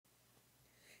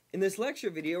In this lecture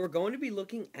video, we're going to be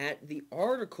looking at the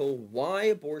article, Why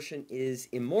Abortion is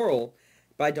Immoral,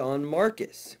 by Don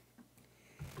Marquis.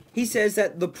 He says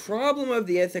that the problem of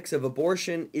the ethics of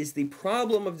abortion is the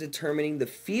problem of determining the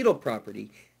fetal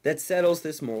property that settles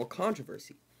this moral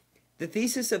controversy. The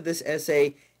thesis of this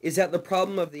essay is that the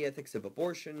problem of the ethics of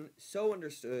abortion, so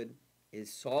understood,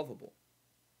 is solvable.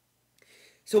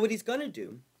 So what he's going to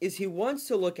do is he wants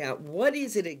to look at what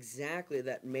is it exactly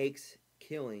that makes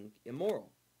killing immoral.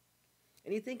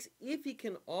 And he thinks if he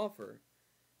can offer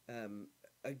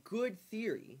a good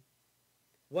theory,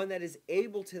 one that is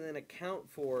able to then account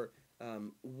for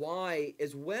why,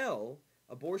 as well,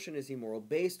 abortion is immoral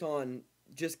based on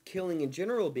just killing in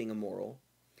general being immoral,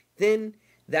 then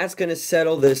that's going to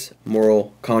settle this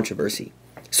moral controversy.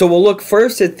 So we'll look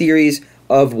first at theories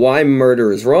of why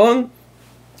murder is wrong,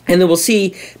 and then we'll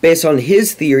see, based on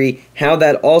his theory, how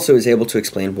that also is able to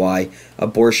explain why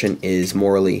abortion is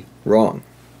morally wrong.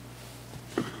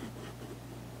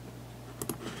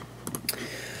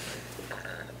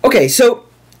 Okay, so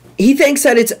he thinks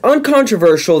that it's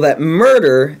uncontroversial that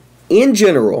murder, in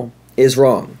general, is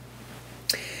wrong.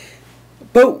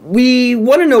 But we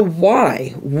want to know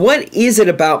why. What is it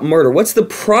about murder? What's the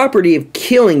property of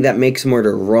killing that makes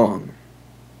murder wrong?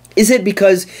 Is it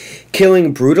because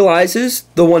killing brutalizes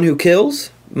the one who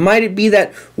kills? Might it be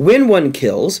that when one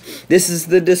kills, this is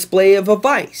the display of a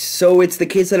vice? So it's the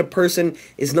case that a person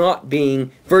is not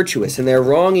being virtuous and they're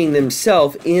wronging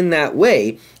themselves in that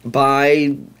way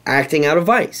by acting out of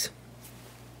vice.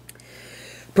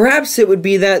 Perhaps it would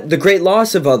be that the great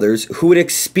loss of others who would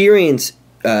experience,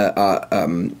 who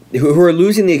are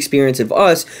losing the experience of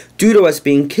us due to us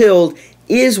being killed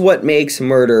is what makes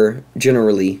murder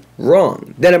generally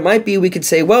wrong. Then it might be we could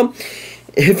say, well,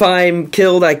 if I'm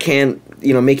killed, I can't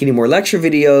make any more lecture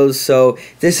videos, so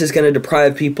this is going to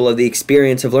deprive people of the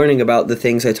experience of learning about the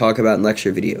things I talk about in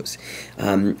lecture videos.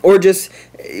 Or just,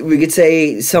 we could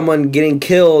say someone getting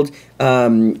killed,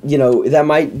 that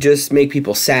might just make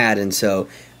people sad, and so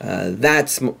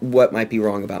that's what might be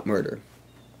wrong about murder.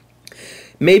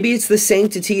 Maybe it's the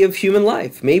sanctity of human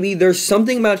life. Maybe there's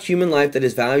something about human life that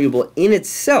is valuable in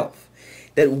itself,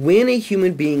 that when a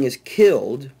human being is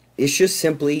killed, it's just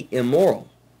simply immoral.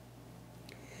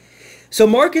 So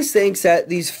Marquis thinks that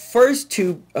these first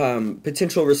two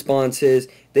potential responses,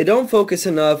 they don't focus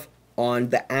enough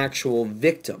on the actual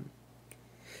victim.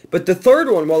 But the third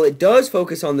one, while it does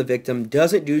focus on the victim,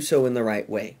 doesn't do so in the right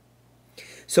way.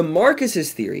 So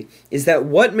Marquis's theory is that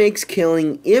what makes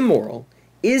killing immoral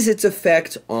is its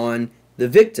effect on the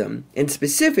victim, and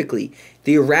specifically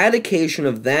the eradication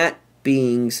of that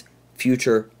being's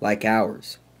future like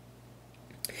ours.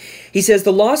 He says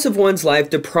the loss of one's life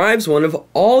deprives one of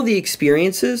all the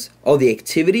experiences, all the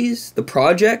activities, the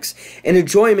projects, and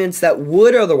enjoyments that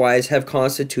would otherwise have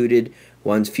constituted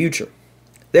one's future.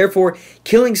 Therefore,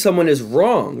 killing someone is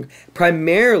wrong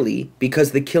primarily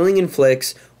because the killing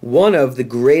inflicts one of the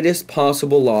greatest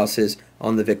possible losses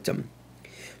on the victim.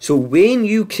 So when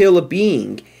you kill a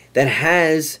being that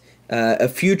has a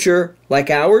future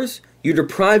like ours, you're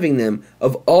depriving them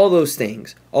of all those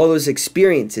things, all those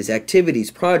experiences,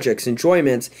 activities, projects,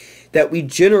 enjoyments that we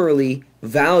generally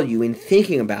value in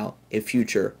thinking about a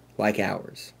future like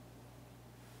ours.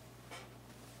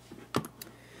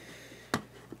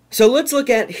 So let's look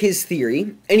at his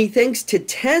theory, and he thinks to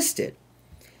test it,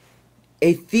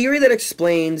 a theory that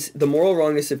explains the moral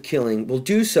wrongness of killing will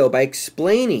do so by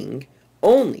explaining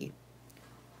only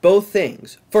both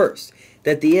things. First,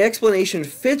 that the explanation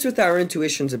fits with our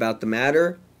intuitions about the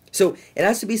matter. So it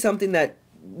has to be something that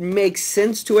makes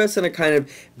sense to us on a kind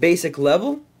of basic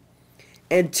level.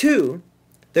 And two,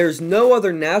 there's no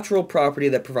other natural property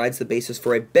that provides the basis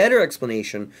for a better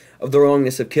explanation of the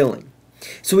wrongness of killing.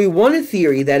 So we want a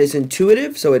theory that is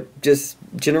intuitive, so it just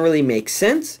generally makes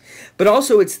sense, but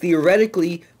also it's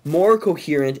theoretically more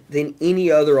coherent than any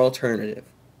other alternative.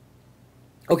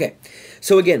 Okay,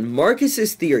 so again,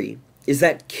 Marquis's theory is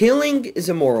that killing is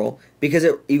immoral because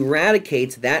it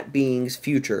eradicates that being's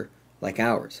future like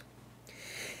ours.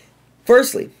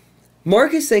 Firstly,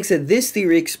 Marquis thinks that this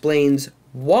theory explains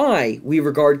why we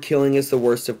regard killing as the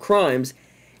worst of crimes,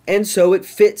 and so it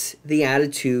fits the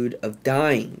attitude of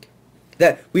dying.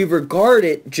 That we regard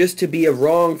it just to be a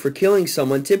wrong for killing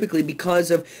someone, typically because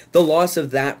of the loss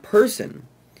of that person.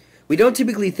 We don't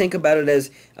typically think about it as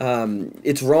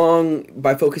it's wrong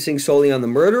by focusing solely on the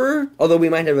murderer, although we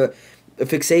might have a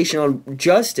fixation on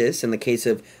justice in the case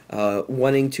of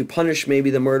wanting to punish maybe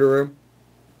the murderer.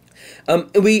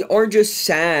 We aren't just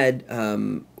sad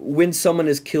when someone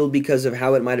is killed because of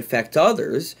how it might affect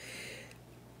others.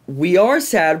 We are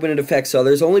sad when it affects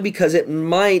others only because it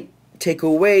might take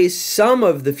away some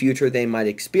of the future they might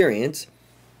experience.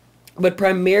 But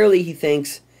primarily, he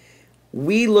thinks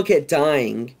we look at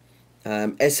dying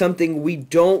as something we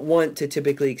don't want to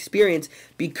typically experience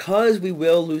because we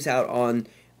will lose out on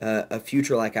a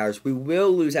future like ours. We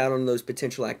will lose out on those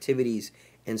potential activities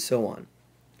and so on.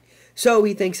 So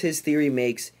he thinks his theory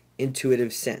makes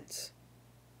intuitive sense.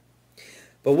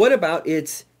 But what about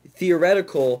its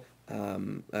theoretical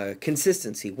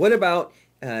consistency? What about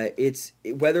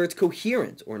whether it's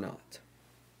coherent or not?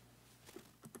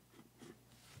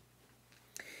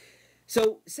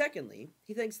 So, secondly,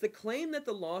 he thinks the claim that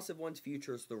the loss of one's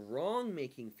future is the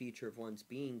wrong-making feature of one's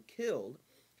being killed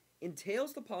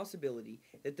entails the possibility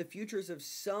that the futures of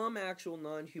some actual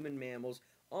non-human mammals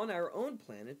on our own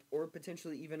planet, or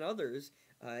potentially even others,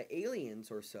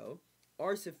 aliens or so,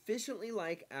 are sufficiently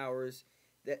like ours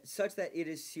such that it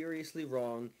is seriously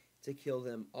wrong to kill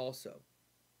them also.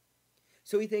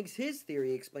 So he thinks his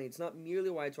theory explains not merely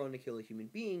why it's wrong to kill a human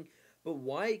being, but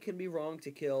why it can be wrong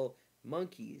to kill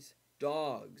monkeys,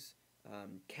 dogs,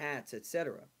 cats,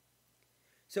 etc.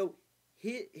 So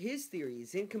his theory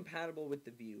is incompatible with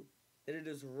the view that it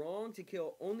is wrong to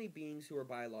kill only beings who are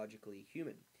biologically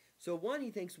human. So one, he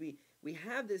thinks we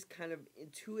have this kind of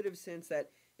intuitive sense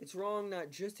that it's wrong not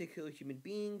just to kill human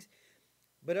beings,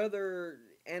 but other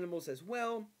animals as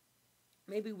well.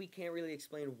 Maybe we can't really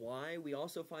explain why we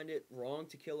also find it wrong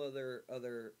to kill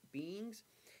other beings.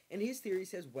 And his theory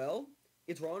says, well,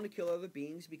 it's wrong to kill other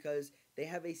beings because they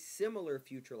have a similar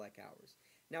future like ours.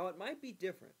 Now, it might be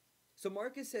different. So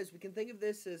Marquis says we can think of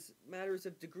this as matters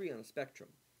of degree on a spectrum.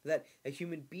 That a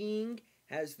human being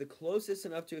has the closest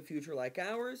enough to a future like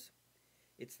ours.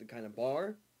 It's the kind of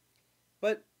bar.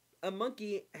 But a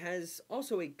monkey has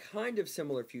also a kind of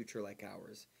similar future like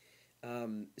ours.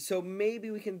 So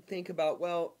maybe we can think about,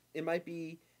 well, it might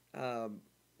be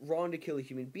wrong to kill a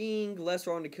human being, less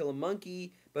wrong to kill a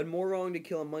monkey, but more wrong to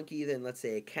kill a monkey than, let's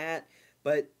say, a cat,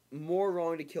 but more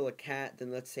wrong to kill a cat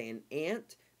than, let's say, an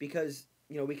ant, because,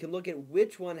 we can look at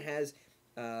which one has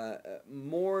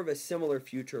more of a similar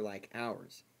future like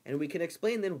ours. And we can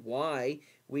explain then why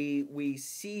we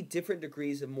see different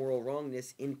degrees of moral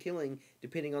wrongness in killing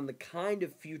depending on the kind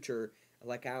of future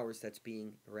like ours that's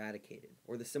being eradicated,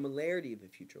 or the similarity of a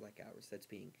future like ours that's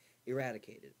being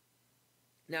eradicated.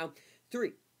 Now,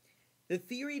 3. The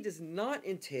theory does not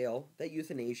entail that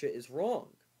euthanasia is wrong.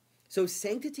 So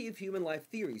sanctity of human life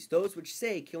theories, those which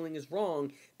say killing is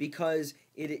wrong because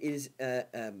it is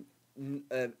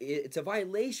it's a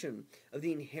violation of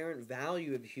the inherent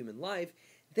value of human life,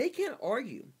 they can't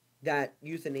argue that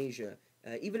euthanasia,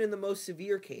 even in the most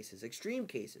severe cases, extreme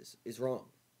cases, is wrong.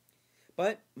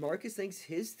 But Marquis thinks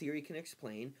his theory can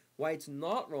explain why it's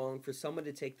not wrong for someone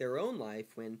to take their own life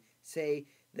when, say,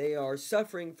 they are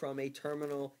suffering from a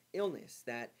terminal illness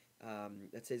that,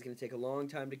 let's say, is going to take a long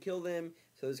time to kill them,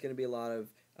 so there's going to be a lot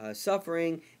of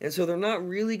suffering, and so they're not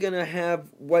really going to have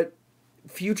what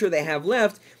future they have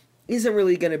left isn't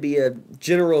really going to be a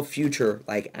general future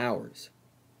like ours.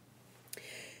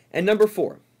 And number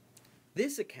 4,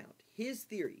 this account, his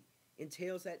theory,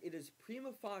 entails that it is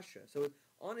prima facie, so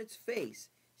on its face,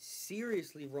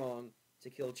 seriously wrong to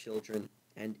kill children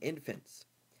and infants.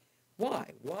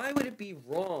 Why? Why would it be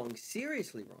wrong,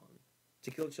 seriously wrong, to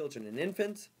kill children and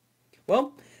infants?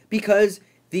 Well, because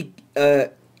the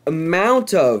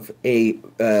amount of a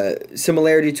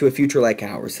similarity to a future like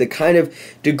ours, the kind of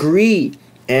degree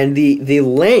and the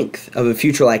length of a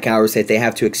future like ours that they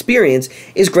have to experience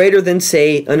is greater than,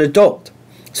 say, an adult.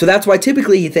 So that's why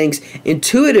typically he thinks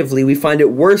intuitively we find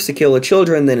it worse to kill a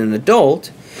children than an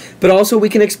adult, but also we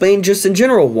can explain just in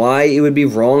general why it would be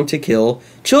wrong to kill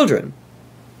children.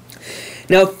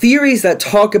 Now, theories that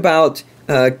talk about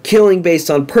killing based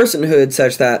on personhood,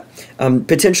 such that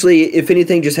potentially, if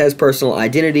anything, just has personal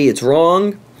identity, it's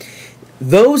wrong.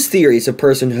 Those theories of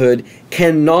personhood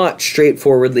cannot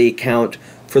straightforwardly account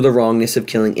for the wrongness of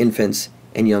killing infants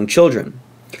and young children.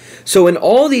 So in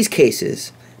all these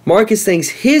cases, Marquis thinks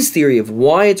his theory of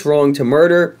why it's wrong to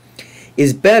murder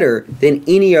is better than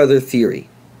any other theory.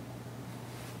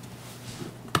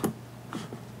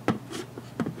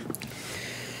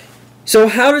 So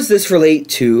how does this relate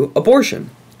to abortion?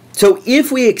 So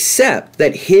if we accept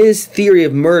that his theory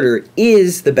of murder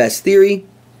is the best theory,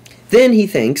 then he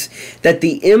thinks that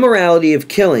the immorality of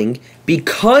killing,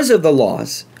 because of the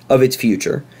loss of its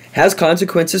future, has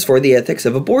consequences for the ethics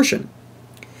of abortion.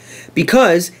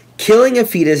 Because killing a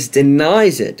fetus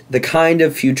denies it the kind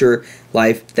of future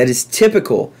life that is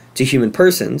typical to human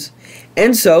persons,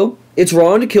 and so it's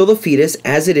wrong to kill the fetus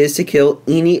as it is to kill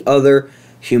any other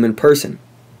human person.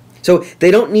 So they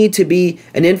don't need to be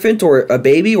an infant or a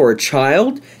baby or a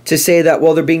child to say that,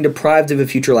 well, they're being deprived of a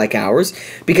future like ours,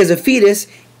 because a fetus,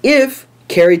 if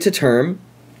carried to term,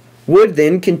 would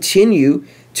then continue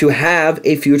to have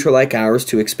a future like ours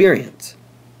to experience.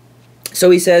 So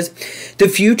he says, the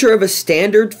future of a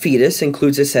standard fetus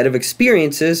includes a set of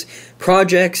experiences,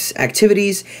 projects,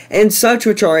 activities, and such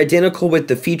which are identical with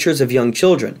the features of young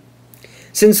children.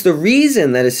 Since the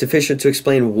reason that is sufficient to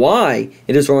explain why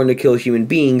it is wrong to kill human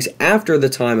beings after the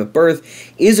time of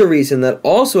birth is a reason that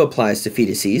also applies to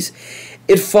fetuses,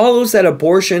 it follows that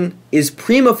abortion is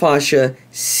prima facie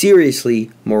seriously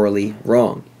morally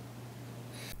wrong.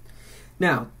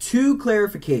 Now, two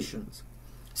clarifications.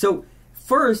 So,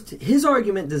 first, his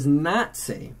argument does not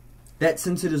say that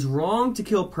since it is wrong to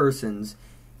kill persons,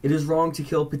 it is wrong to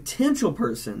kill potential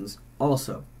persons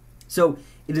also. So,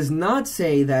 it does not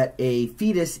say that a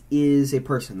fetus is a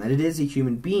person, that it is a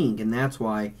human being, and that's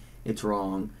why it's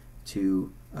wrong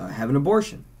to have an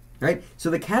abortion, right? So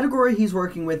the category he's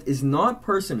working with is not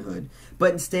personhood,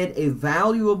 but instead a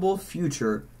valuable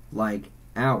future like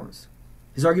ours.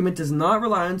 His argument does not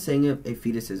rely on saying a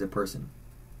fetus is a person.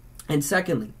 And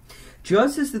secondly,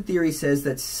 just as the theory says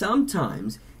that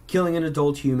sometimes killing an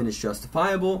adult human is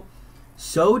justifiable,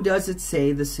 so does it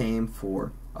say the same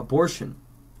for abortion.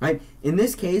 Right? In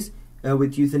this case,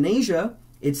 with euthanasia,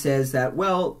 it says that,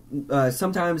 well,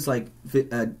 sometimes like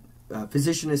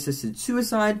physician-assisted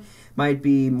suicide might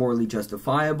be morally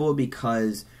justifiable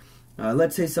because,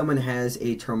 let's say someone has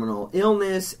a terminal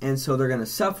illness and so they're going to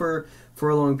suffer for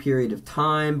a long period of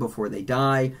time before they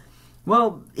die.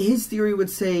 Well, his theory would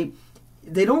say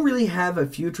they don't really have a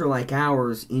future like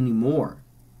ours anymore.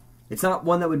 It's not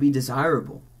one that would be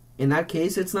desirable. In that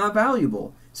case, it's not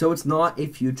valuable. So it's not a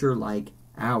future like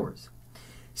ours.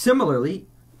 Similarly,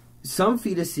 some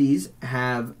fetuses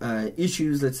have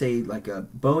issues, let's say like a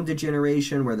bone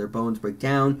degeneration where their bones break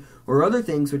down, or other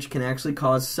things which can actually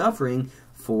cause suffering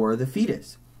for the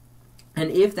fetus. And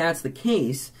if that's the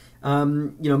case,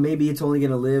 maybe it's only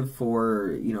going to live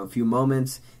for a few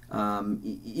moments.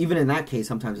 Even in that case,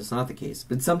 sometimes it's not the case.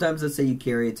 But sometimes, let's say you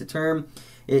carry it to term,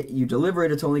 you deliver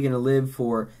it, it's only going to live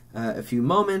for a few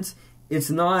moments. It's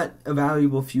not a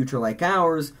valuable future like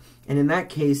ours. And in that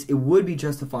case, it would be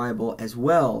justifiable as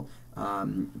well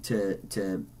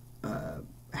to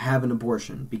have an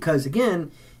abortion. Because,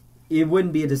 again, it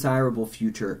wouldn't be a desirable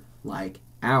future like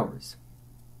ours.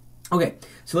 Okay,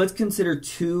 so let's consider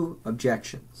two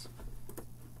objections.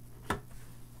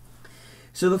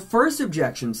 So the first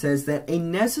objection says that a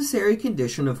necessary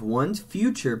condition of one's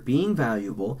future being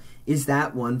valuable is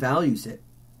that one values it.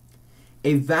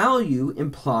 A value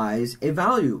implies a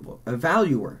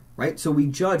valuer, right? So we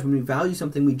judge, when we value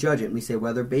something, we judge it, and we say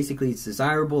whether basically it's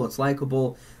desirable, it's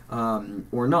likable,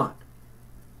 or not.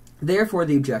 Therefore,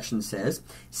 the objection says,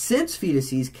 since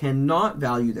fetuses cannot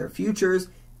value their futures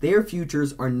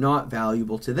are not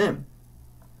valuable to them.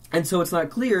 And so it's not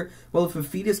clear, well, if a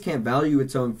fetus can't value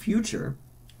its own future,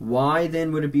 why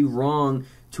then would it be wrong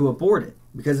to abort it?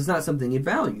 Because it's not something it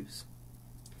values.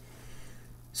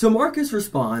 So Marcus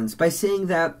responds by saying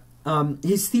that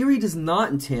his theory does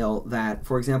not entail that,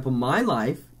 for example, my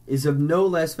life is of no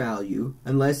less value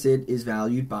unless it is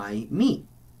valued by me.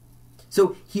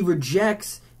 So he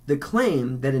rejects the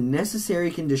claim that a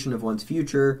necessary condition of one's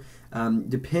future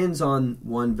depends on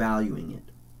one valuing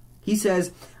it. He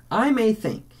says, I may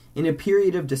think in a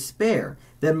period of despair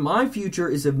that my future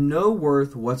is of no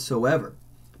worth whatsoever.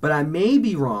 But I may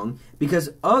be wrong because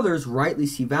others rightly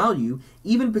see value,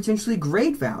 even potentially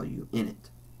great value, in it.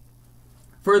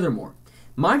 Furthermore,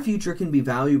 my future can be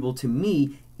valuable to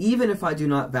me even if I do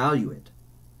not value it.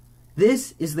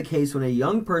 This is the case when a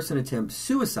young person attempts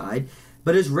suicide,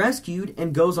 but is rescued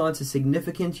and goes on to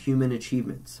significant human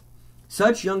achievements.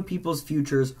 Such young people's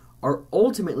futures are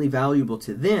ultimately valuable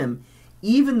to them,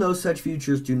 even though such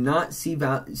futures do not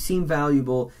seem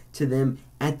valuable to them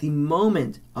at the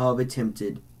moment of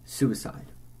attempted suicide.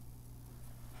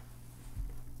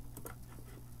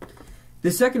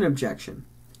 The second objection.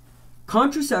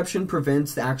 Contraception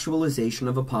prevents the actualization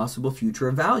of a possible future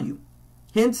of value.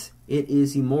 Hence, it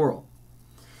is immoral.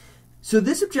 So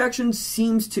this objection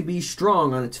seems to be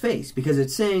strong on its face because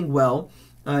it's saying, well,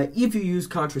 if you use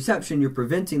contraception, you're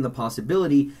preventing the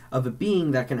possibility of a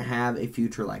being that can have a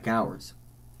future like ours.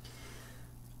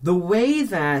 The way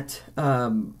that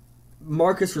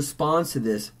Marcus responds to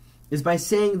this is by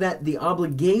saying that the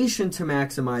obligation to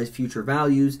maximize future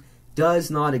values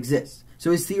does not exist.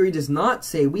 So his theory does not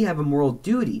say we have a moral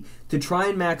duty to try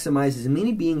and maximize as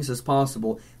many beings as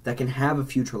possible that can have a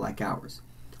future like ours.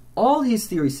 All his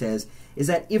theory says is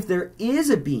that if there is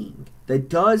a being that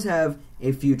does have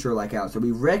a future like ours, or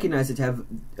we recognize it to have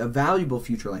a valuable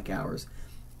future like ours,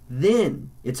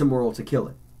 then it's immoral to kill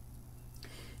it.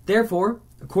 Therefore,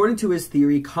 according to his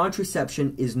theory,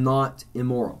 contraception is not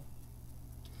immoral.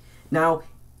 Now,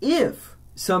 if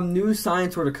some new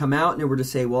science were to come out and it were to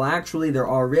say, well, actually, there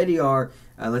already are,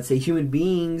 let's say, human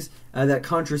beings that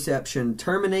contraception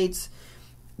terminates,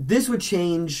 this would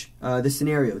change the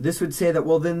scenario. This would say that,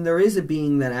 well, then there is a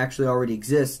being that actually already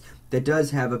exists that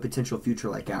does have a potential future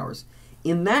like ours.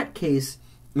 In that case,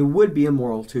 it would be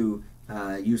immoral to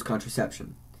use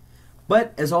contraception.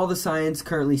 But as all the science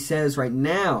currently says right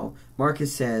now, Marquis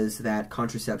says that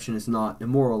contraception is not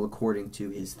immoral according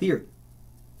to his theory.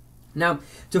 Now,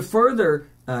 to further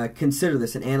consider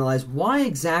this and analyze why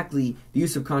exactly the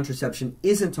use of contraception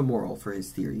isn't immoral for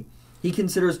his theory, he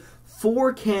considers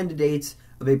 4 candidates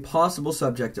of a possible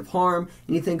subject of harm,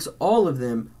 and he thinks all of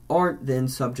them aren't then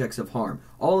subjects of harm.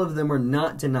 All of them are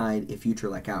not denied a future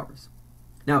like ours.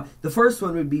 Now, the first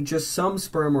one would be just some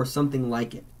sperm or something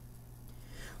like it.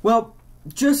 Well,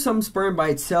 just some sperm by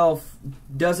itself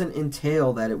doesn't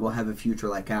entail that it will have a future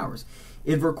like ours.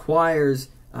 It requires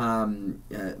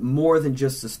more than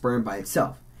just the sperm by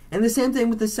itself. And the same thing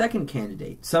with the second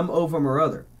candidate, some ovum or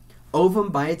other. Ovum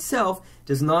by itself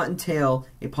does not entail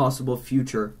a possible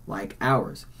future like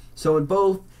ours. So in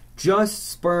both, just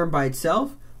sperm by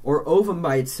itself or ovum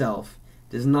by itself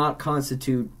does not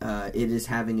constitute it as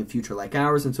having a future like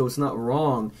ours, and so it's not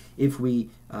wrong if we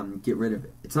get rid of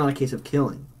it. It's not a case of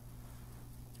killing.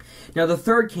 Now the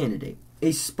third candidate,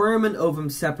 a sperm and ovum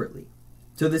separately.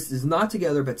 So this is not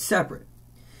together but separate.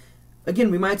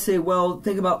 Again, we might say, well,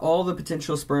 think about all the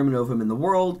potential sperm and ovum in the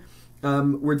world.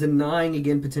 We're denying,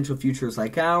 again, potential futures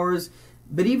like ours.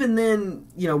 But even then,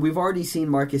 you know, we've already seen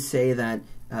Marquis say that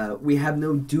we have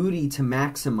no duty to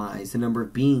maximize the number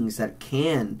of beings that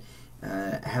can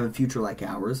have a future like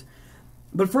ours.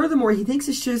 But furthermore, he thinks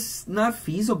it's just not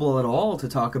feasible at all to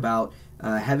talk about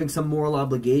having some moral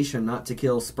obligation not to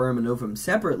kill sperm and ovum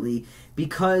separately,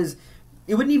 because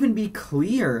it wouldn't even be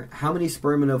clear how many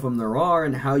sperm and ovum there are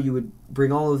and how you would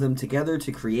bring all of them together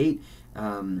to create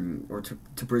or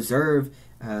to preserve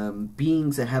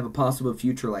beings that have a possible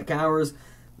future like ours.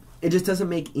 It just doesn't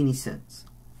make any sense.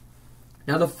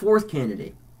 Now the fourth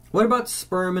candidate, what about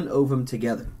sperm and ovum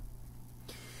together?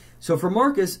 So for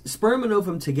Marquis, sperm and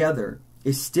ovum together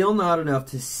is still not enough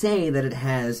to say that it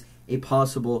has a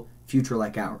possible future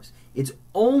like ours. It's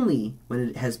only when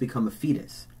it has become a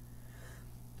fetus.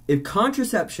 If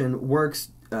contraception works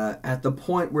at the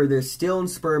point where they're still in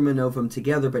sperm and ovum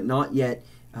together but not yet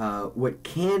what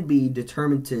can be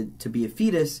determined to be a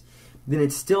fetus, then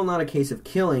it's still not a case of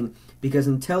killing, because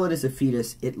until it is a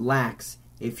fetus, it lacks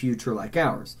a future like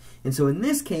ours. And so in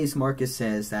this case, Marquis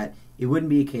says that it wouldn't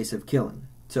be a case of killing.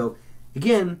 So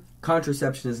again,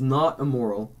 contraception is not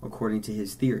immoral according to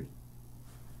his theory.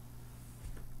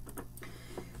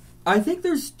 I think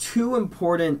there's 2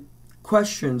 important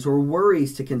questions or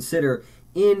worries to consider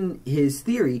in his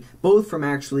theory, both from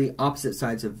actually opposite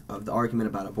sides of the argument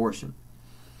about abortion.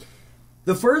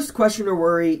 The first question or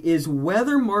worry is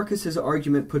whether Marquis's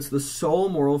argument puts the sole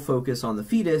moral focus on the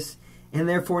fetus and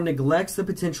therefore neglects the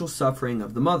potential suffering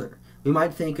of the mother. We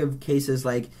might think of cases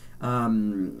like,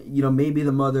 maybe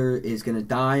the mother is going to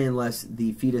die unless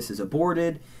the fetus is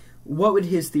aborted. What would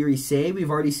his theory say?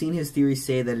 We've already seen his theory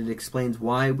say that it explains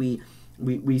why we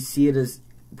see it as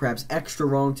perhaps extra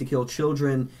wrong to kill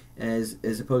children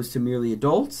as opposed to merely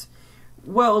adults.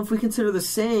 Well, if we consider the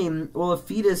same, well, a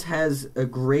fetus has a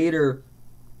greater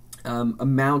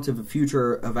amount of a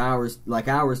future of ours, like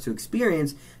ours, to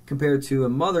experience compared to a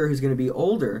mother who's going to be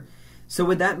older. So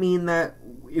would that mean that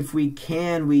if we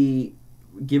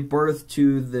give birth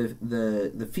to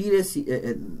the fetus,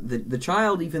 the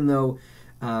child, even though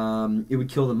it would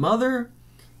kill the mother?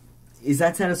 Is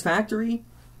that satisfactory?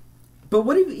 But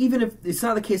what even if it's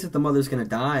not the case that the mother's going to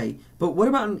die, but what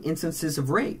about in instances of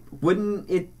rape?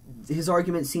 Wouldn't his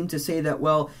argument seem to say that,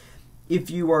 well, if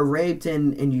you are raped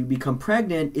and you become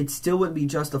pregnant, it still wouldn't be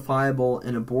justifiable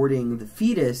in aborting the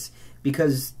fetus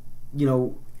because,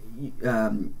 it's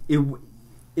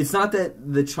not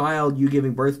that the child, you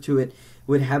giving birth to it,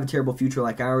 would have a terrible future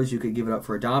like ours. You could give it up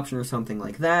for adoption or something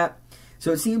like that.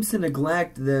 So it seems to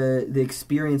neglect the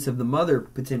experience of the mother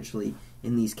potentially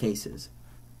in these cases.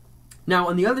 Now,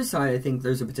 on the other side, I think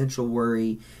there's a potential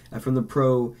worry from the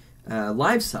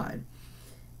pro-life side.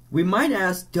 We might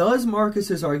ask, does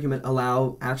Marquis's argument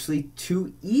allow actually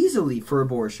too easily for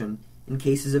abortion in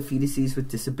cases of fetuses with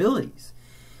disabilities?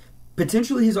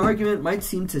 Potentially his argument might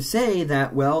seem to say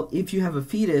that, well, if you have a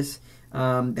fetus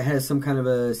that has some kind of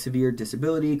a severe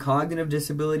disability, cognitive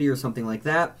disability or something like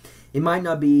that. It might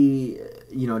not be,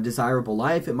 a desirable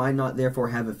life. It might not, therefore,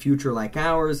 have a future like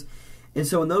ours. And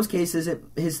so in those cases,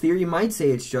 his theory might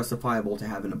say it's justifiable to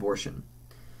have an abortion.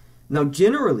 Now,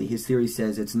 generally, his theory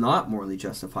says it's not morally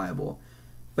justifiable.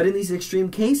 But in these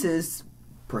extreme cases,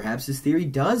 perhaps his theory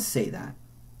does say that.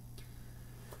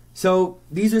 So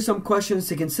these are some questions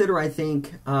to consider, I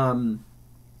think,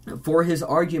 for his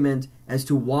argument as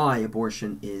to why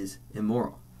abortion is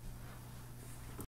immoral.